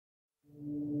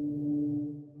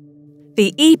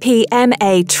The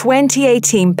EPMA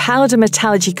 2018 Powder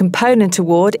Metallurgy Component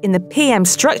Award in the PM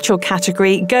Structural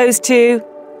category goes to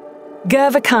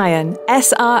Gervorkyan,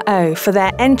 SRO, for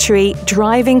their entry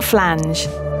Driving Flange.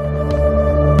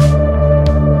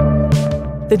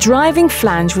 The Driving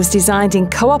Flange was designed in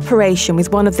cooperation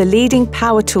with one of the leading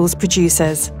power tools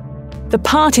producers. The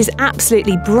part is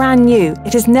absolutely brand new.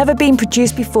 It has never been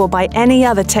produced before by any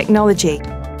other technology.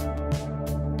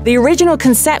 The original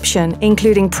conception,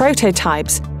 including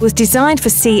prototypes, was designed for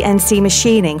CNC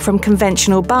machining from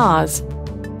conventional bars.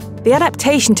 The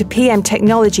adaptation to PM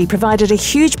technology provided a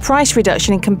huge price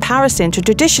reduction in comparison to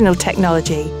traditional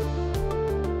technology.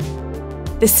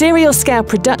 The serial scale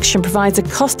production provides a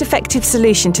cost-effective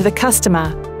solution to the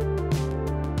customer.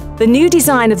 The new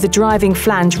design of the Driving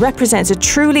Flange represents a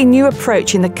truly new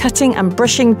approach in the cutting and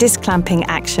brushing disc clamping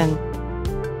action.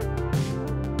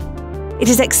 It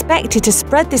is expected to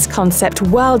spread this concept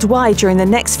worldwide during the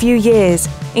next few years,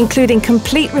 including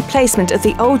complete replacement of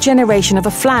the old generation of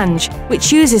a flange,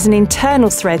 which uses an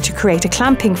internal thread to create a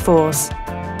clamping force.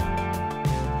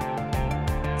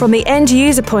 From the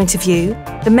end-user point of view,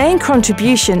 the main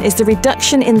contribution is the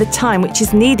reduction in the time which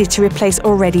is needed to replace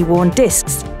already worn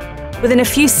discs, within a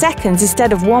few seconds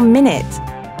instead of 1 minute.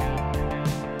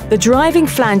 The Driving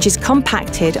Flange is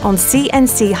compacted on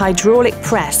CNC hydraulic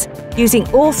press using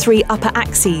all 3 upper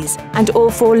axes and all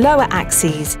 4 lower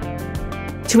axes.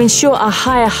 To ensure a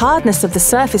higher hardness of the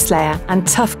surface layer and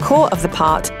tough core of the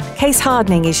part, case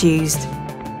hardening is used.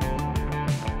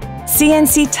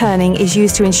 CNC turning is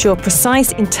used to ensure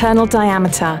precise internal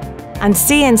diameter, and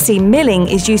CNC milling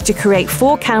is used to create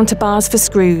 4 counterbars for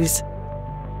screws.